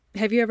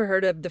Have you ever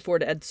heard of the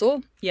Ford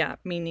Edsel? Yeah,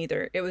 me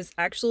neither. It was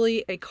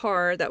actually a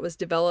car that was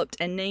developed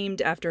and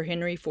named after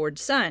Henry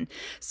Ford's son.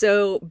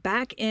 So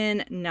back in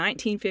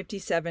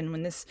 1957,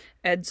 when this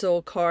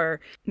Edsel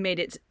car made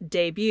its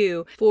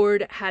debut,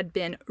 Ford had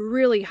been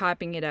really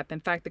hyping it up.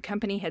 In fact, the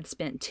company had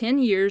spent 10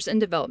 years in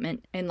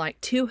development and like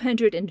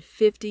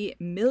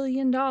 $250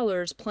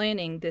 million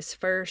planning this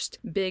first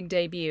big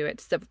debut.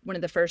 It's one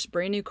of the first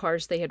brand new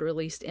cars they had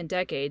released in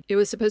decades. It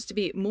was supposed to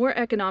be more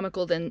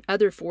economical than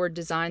other Ford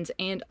designs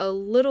and a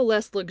little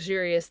less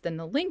luxurious than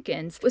the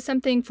Lincolns. It was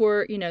something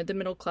for, the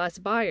middle class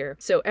buyer.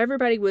 So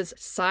everybody was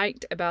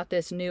psyched about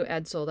this new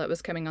Edsel that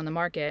was coming on the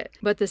market.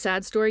 But the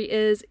sad story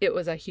is it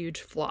was a huge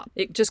flop.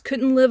 It just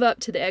couldn't live up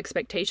to the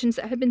expectations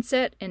that had been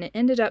set, and it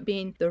ended up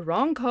being the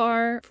wrong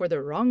car for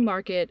the wrong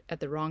market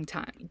at the wrong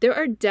time. There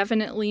are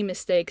definitely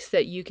mistakes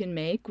that you can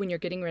make when you're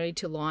getting ready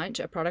to launch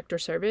a product or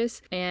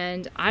service,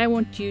 and I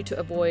want you to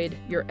avoid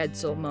your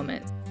Edsel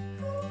moment.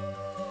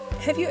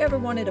 Have you ever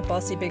wanted a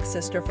bossy big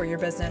sister for your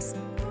business?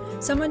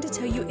 Someone to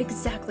tell you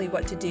exactly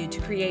what to do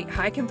to create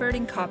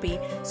high-converting copy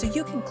so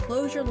you can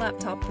close your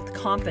laptop with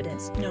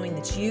confidence knowing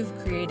that you've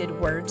created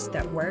words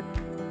that work?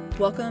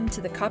 Welcome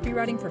to the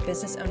Copywriting for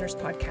Business Owners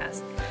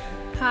podcast.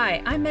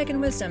 Hi, I'm Megan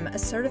Wisdom, a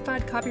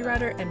certified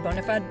copywriter and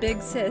bona fide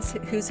big sis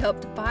who's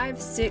helped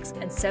 5, 6,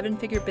 and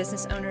 7-figure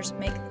business owners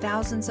make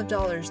thousands of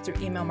dollars through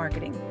email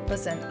marketing.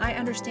 Listen, I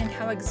understand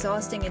how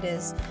exhausting it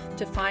is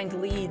to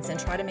find leads and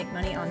try to make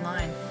money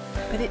online,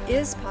 but it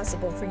is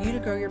possible for you to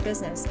grow your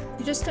business.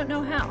 You just don't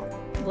know how.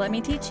 Let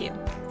me teach you.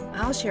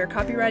 I'll share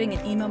copywriting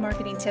and email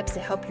marketing tips to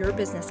help your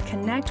business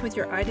connect with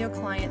your ideal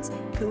clients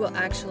who will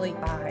actually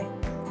buy.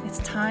 It's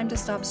time to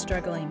stop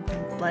struggling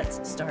and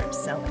let's start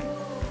selling.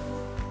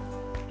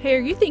 Hey, are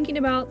you thinking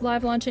about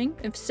live launching?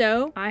 If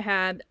so, I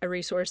have a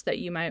resource that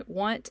you might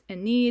want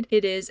and need.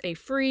 It is a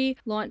free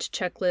launch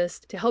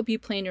checklist to help you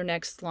plan your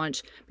next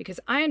launch, because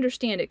I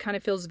understand it kind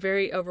of feels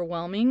very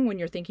overwhelming when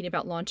you're thinking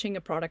about launching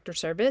a product or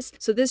service.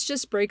 So this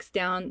just breaks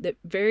down the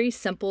very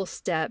simple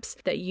steps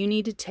that you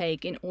need to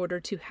take in order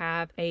to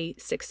have a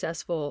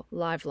successful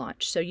live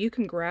launch. So you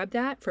can grab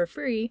that for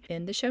free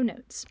in the show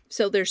notes.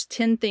 So there's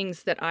 10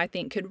 things that I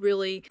think could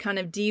really kind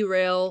of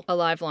derail a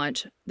live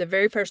launch. The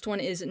very first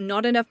one is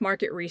not enough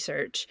market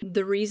research.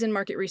 The reason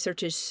market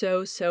research is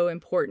so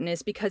important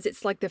is because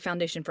it's like the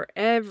foundation for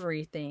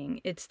everything.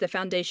 It's the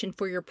foundation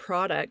for your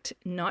product,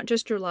 not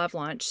just your live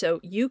launch. So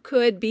you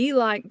could be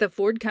like the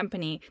Ford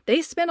company.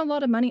 They spent a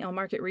lot of money on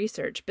market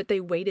research, but they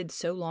waited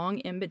so long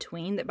in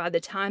between that by the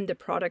time the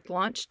product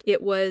launched,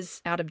 it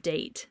was out of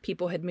date.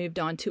 People had moved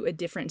on to a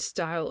different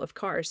style of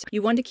cars.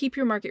 You want to keep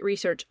your market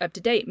research up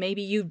to date.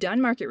 Maybe you've done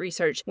market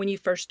research when you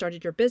first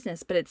started your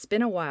business, but it's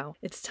been a while.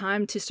 It's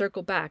time to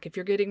circle back. If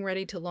you're getting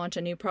ready to launch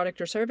a new product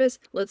or service,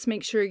 let's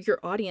make sure your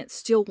audience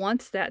still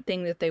wants that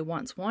thing that they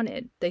once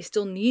wanted. They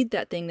still need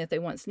that thing that they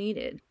once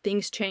needed.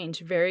 Things change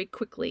very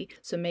quickly,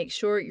 so make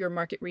sure your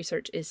market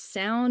research is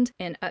sound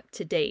and up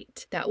to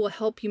date. That will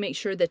help you make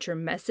sure that your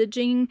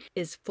messaging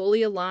is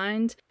fully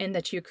aligned and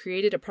that you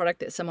created a product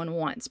that someone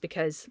wants,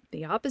 because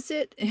the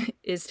opposite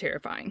is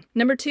terrifying.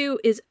 Number 2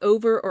 is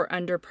over or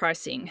under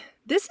pricing.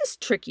 This is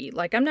tricky.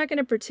 I'm not going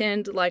to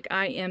pretend like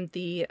I am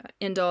the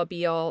end-all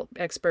be-all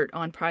expert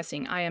on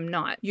pricing. I am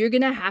not. You're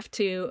going to have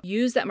to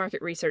use that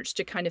market research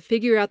to kind of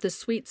figure out the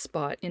sweet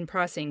spot in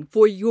pricing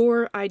for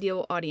your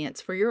ideal audience,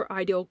 for your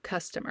ideal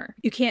customer.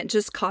 You can't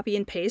just copy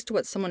and paste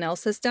what someone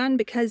else has done,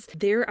 because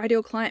their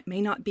ideal client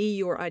may not be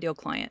your ideal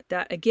client.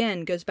 That,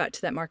 again, goes back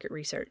to that market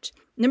research.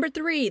 Number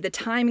 3, the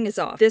timing is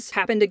off. This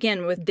happened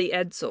again with the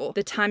Edsel.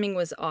 The timing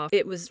was off.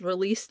 It was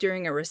released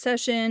during a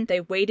recession.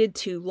 They waited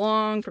too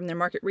long from their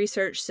market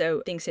research,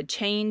 so things had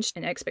changed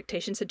and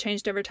expectations had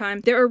changed over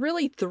time. There are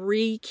really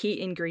 3 key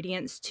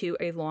ingredients to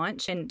a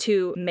launch and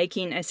to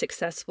making a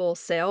successful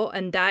sale,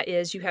 and that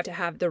is you have to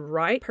have the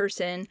right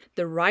person,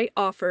 the right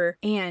offer,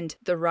 and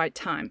the right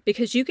time.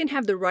 Because you can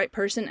have the right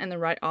person and the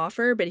right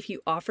offer, but if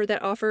you offer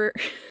that offer,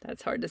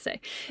 that's hard to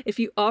say. If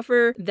you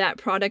offer that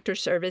product or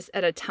service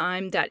at a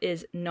time that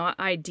is not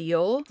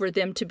ideal for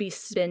them to be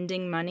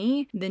spending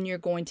money, then you're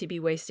going to be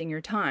wasting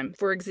your time.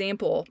 For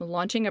example,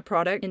 launching a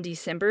product in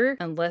December,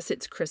 unless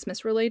it's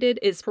Christmas related,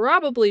 is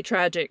probably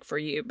tragic for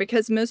you,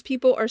 because most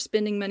people are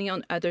spending money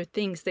on other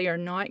things. They are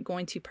not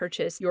going to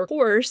purchase your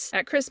course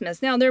at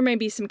Christmas. Now, there may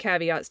be some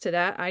caveats to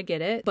that. I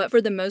get it. But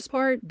for the most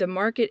part, the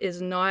market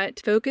is not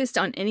focused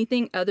on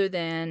anything other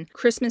than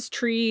Christmas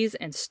trees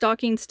and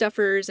stocking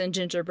stuffers and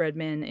gingerbread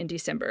men in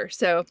December.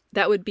 So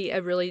that would be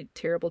a really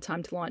terrible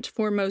time to launch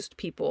for most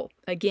people.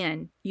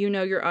 Again, you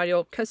know your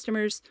ideal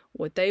customers,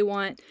 what they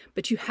want,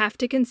 but you have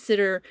to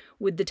consider,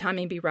 would the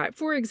timing be right?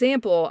 For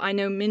example, I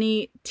know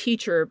many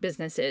teachers for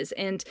businesses.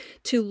 And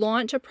to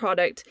launch a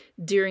product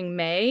during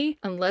May,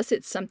 unless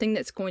it's something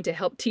that's going to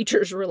help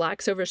teachers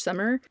relax over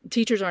summer,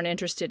 teachers aren't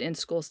interested in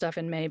school stuff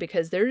in May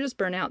because they're just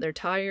burnt out. They're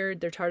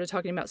tired of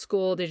talking about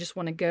school. They just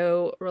want to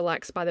go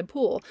relax by the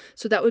pool.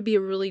 So that would be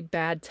a really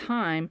bad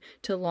time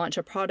to launch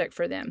a product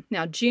for them.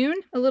 Now, June,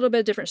 a little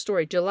bit different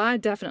story. July,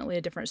 definitely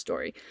a different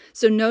story.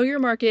 So know your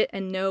market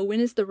and know when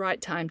is the right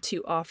time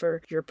to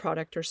offer your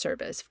product or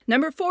service.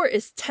 Number 4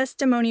 is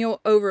testimonial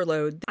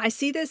overload. I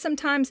see this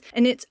sometimes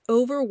and it's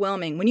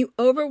overwhelming. When you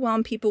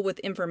overwhelm people with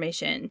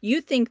information, you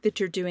think that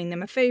you're doing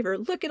them a favor.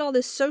 Look at all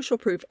this social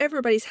proof.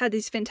 Everybody's had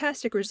these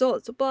fantastic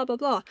results, blah, blah,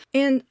 blah.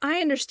 And I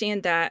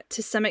understand that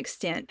to some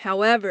extent.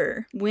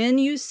 However, when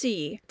you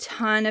see a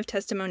ton of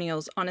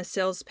testimonials on a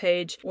sales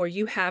page, or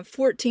you have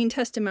 14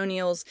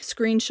 testimonials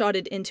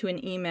screenshotted into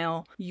an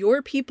email,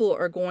 your people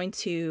are going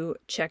to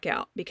check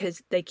out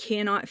because they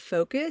cannot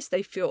focus.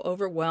 They feel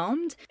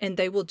overwhelmed and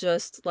they will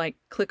just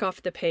click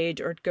off the page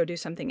or go do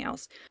something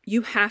else.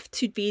 You have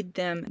to feed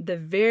them the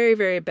very,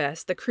 very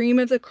best, the cream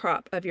of the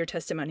crop of your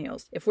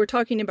testimonials. If we're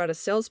talking about a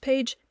sales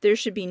page, there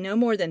should be no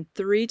more than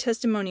 3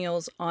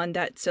 testimonials on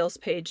that sales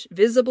page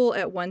visible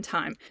at one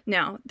time.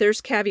 Now,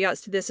 there's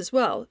caveats to this as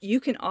well. You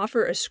can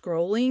offer a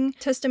scrolling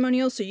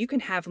testimonial, so you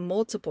can have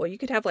multiple. You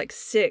could have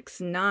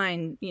 6,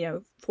 9,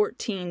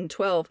 14,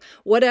 12,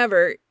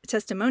 whatever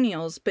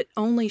testimonials, but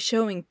only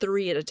showing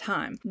 3 at a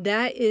time.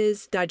 That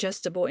is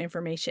digestible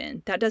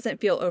information. That doesn't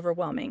feel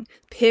overwhelming.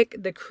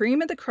 Pick the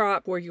cream of the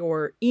crop for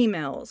your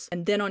emails,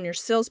 and then on your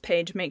sales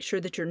page, make sure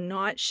that you're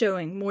not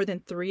showing more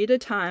than 3 at a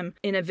time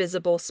in a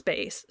visible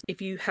space.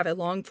 If you have a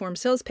long form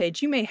sales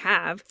page, you may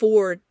have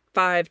 4,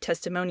 5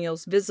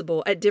 testimonials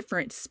visible at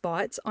different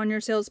spots on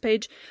your sales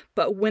page,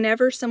 but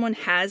whenever someone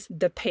has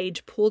the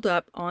page pulled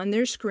up on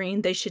their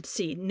screen, they should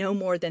see no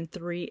more than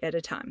 3 at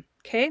a time.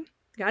 Okay?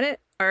 Got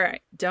it? All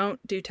right, don't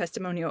do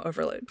testimonial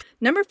overload.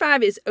 Number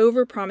 5 is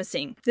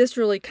overpromising. This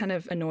really kind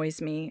of annoys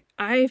me.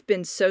 I've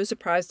been so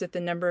surprised at the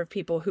number of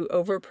people who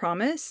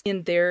overpromise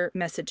in their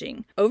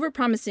messaging.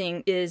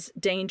 Overpromising is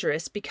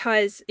dangerous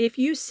because if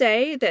you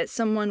say that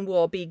someone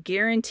will be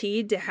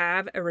guaranteed to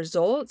have a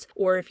result,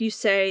 or if you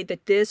say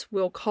that this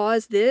will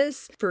cause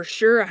this for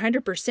sure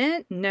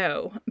 100%,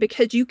 no,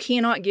 because you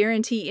cannot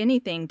guarantee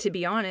anything, to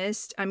be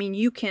honest. I mean,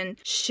 you can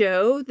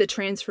show the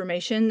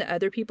transformation that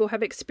other people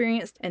have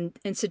experienced and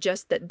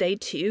suggest that they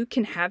too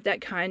can have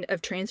that kind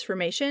of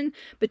transformation,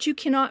 but you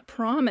cannot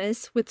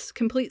promise with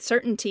complete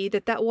certainty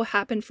that that will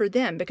happen for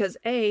them because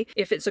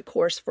if it's a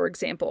course, for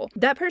example,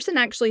 that person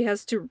actually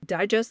has to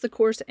digest the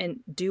course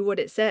and do what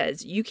it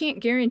says. You can't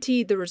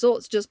guarantee the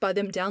results just by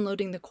them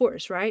downloading the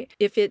course, right?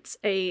 If it's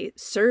a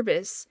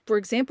service, for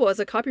example, as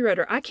a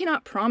copywriter, I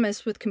cannot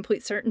promise with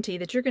complete certainty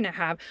that you're going to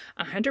have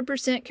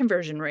 100%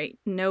 conversion rate.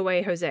 No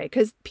way, Jose,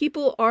 because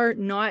people are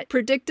not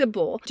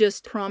predictable.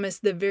 Just promise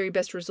the very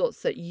best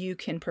results that you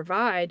can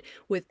provide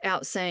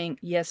without saying,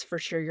 yes, for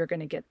sure, you're going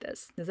to get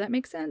this. Does that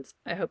make sense?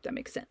 I hope that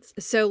makes sense.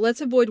 So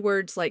let's avoid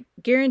words like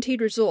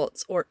guaranteed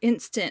results or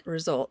instant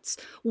results,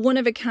 one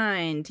of a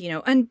kind,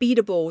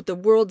 unbeatable, the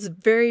world's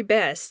very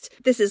best.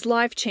 This is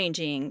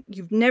life-changing.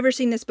 You've never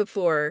seen this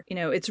before.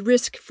 It's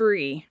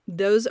risk-free.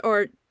 Those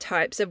are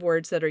types of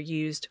words that are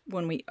used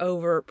when we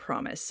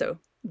overpromise. So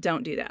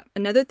don't do that.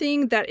 Another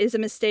thing that is a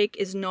mistake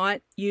is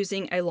not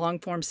using a long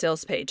form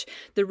sales page.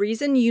 The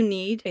reason you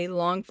need a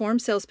long form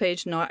sales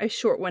page, not a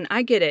short one,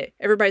 I get it.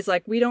 Everybody's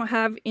like, we don't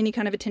have any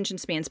kind of attention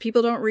spans.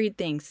 People don't read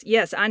things.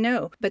 Yes, I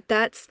know, but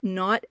that's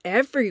not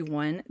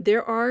everyone.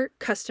 There are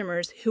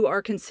customers who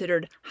are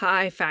considered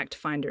high fact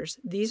finders.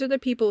 These are the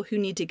people who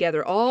need to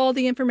gather all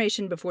the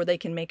information before they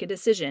can make a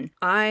decision.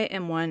 I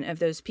am one of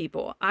those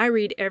people. I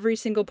read every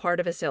single part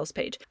of a sales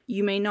page.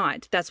 You may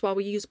not. That's why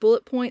we use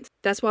bullet points.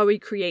 That's why we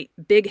create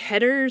big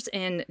headers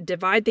and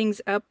divide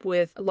things up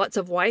with lots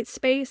of white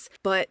space.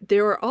 But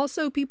there are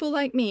also people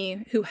like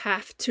me who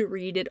have to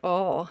read it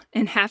all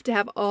and have to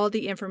have all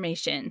the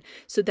information.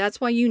 So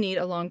that's why you need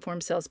a long form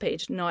sales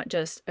page, not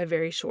just a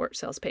very short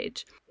sales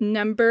page.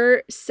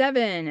 Number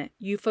 7,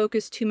 you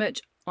focus too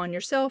much on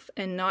yourself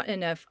and not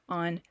enough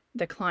on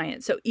the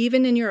client. So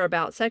even in your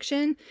about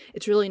section,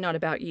 it's really not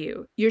about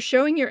you. You're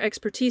showing your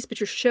expertise,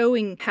 but you're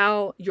showing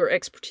how your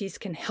expertise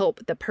can help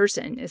the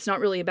person. It's not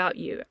really about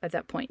you at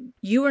that point.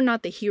 You are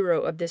not the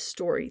hero of this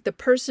story. The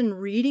person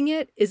reading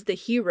it is the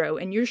hero,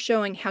 and you're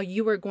showing how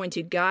you are going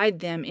to guide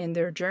them in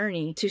their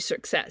journey to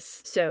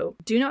success. So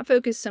do not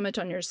focus so much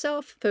on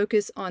yourself.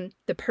 Focus on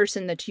the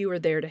person that you are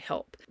there to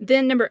help.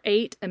 Then number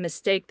 8, a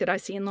mistake that I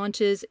see in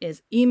launches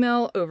is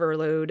email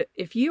overload.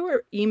 If you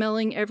are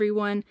emailing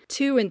everyone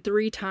 2 and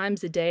 3 times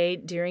a day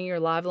during your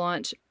live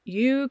launch,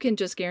 you can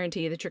just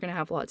guarantee that you're going to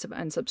have lots of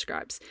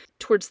unsubscribes.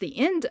 Towards the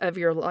end of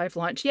your live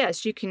launch,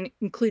 yes, you can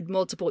include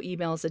multiple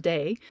emails a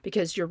day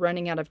because you're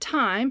running out of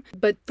time.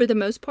 But for the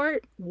most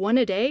part, one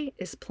a day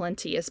is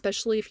plenty,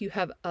 especially if you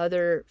have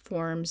other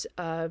forms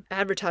of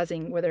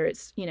advertising, whether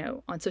it's,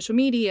 on social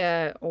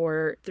media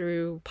or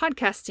through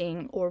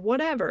podcasting or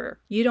whatever.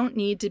 You don't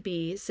need to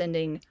be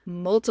sending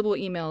multiple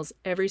emails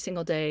every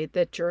single day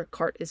that your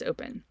cart is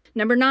open.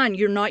 Number 9,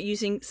 you're not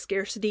using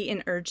scarcity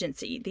and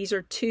urgency. These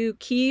are 2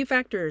 key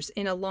factors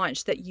in a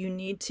launch that you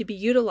need to be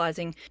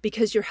utilizing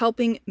because you're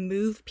helping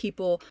move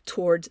people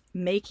towards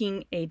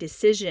making a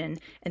decision.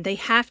 And they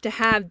have to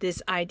have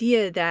this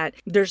idea that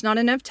there's not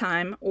enough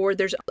time or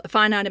there's a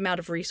finite amount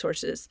of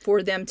resources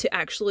for them to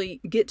actually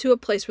get to a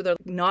place where they're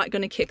not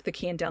going to kick the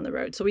can down the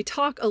road. So we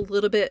talk a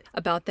little bit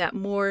about that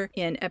more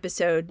in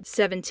episode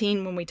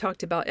 17 when we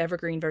talked about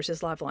evergreen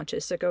versus live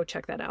launches. So go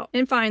check that out.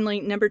 And finally,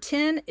 number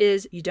 10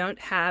 is you don't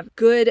have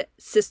good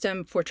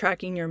system for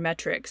tracking your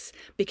metrics,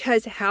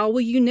 because how will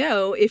you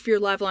know if your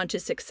live launch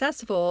is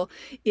successful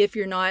if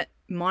you're not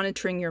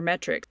monitoring your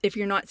metrics, if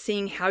you're not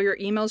seeing how your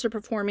emails are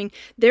performing?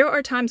 There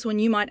are times when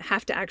you might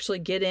have to actually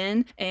get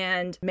in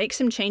and make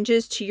some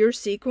changes to your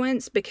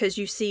sequence because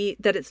you see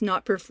that it's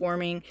not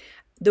performing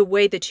the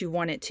way that you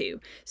want it to.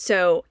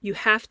 So you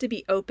have to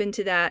be open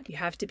to that. You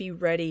have to be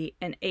ready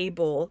and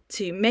able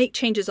to make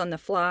changes on the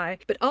fly.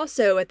 But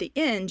also at the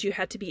end, you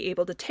have to be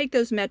able to take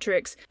those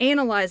metrics,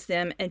 analyze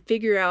them, and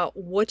figure out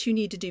what you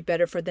need to do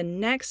better for the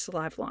next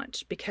live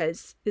launch,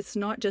 because it's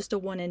not just a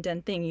one and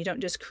done thing. You don't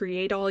just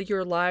create all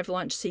your live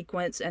launch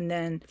sequence and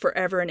then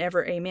forever and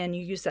ever, amen,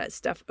 you use that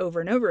stuff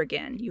over and over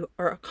again. You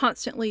are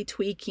constantly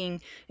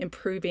tweaking,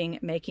 improving,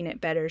 making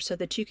it better so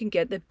that you can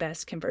get the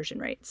best conversion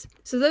rates.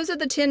 So those are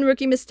the 10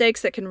 rookie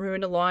mistakes that can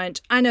ruin a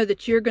launch. I know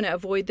that you're going to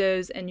avoid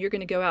those and you're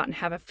going to go out and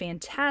have a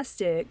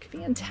fantastic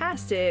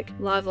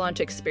live launch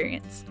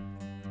experience.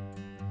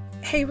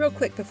 Hey, real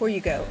quick before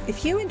you go,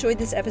 if you enjoyed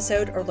this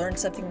episode or learned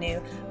something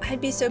new, I'd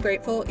be so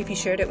grateful if you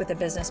shared it with a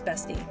business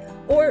bestie.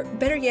 Or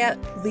better yet,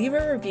 leave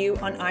a review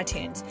on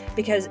iTunes,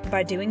 because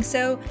by doing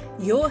so,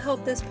 you'll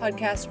help this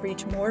podcast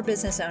reach more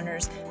business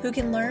owners who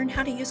can learn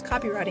how to use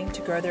copywriting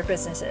to grow their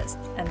businesses.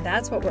 And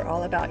that's what we're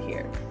all about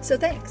here. So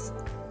thanks.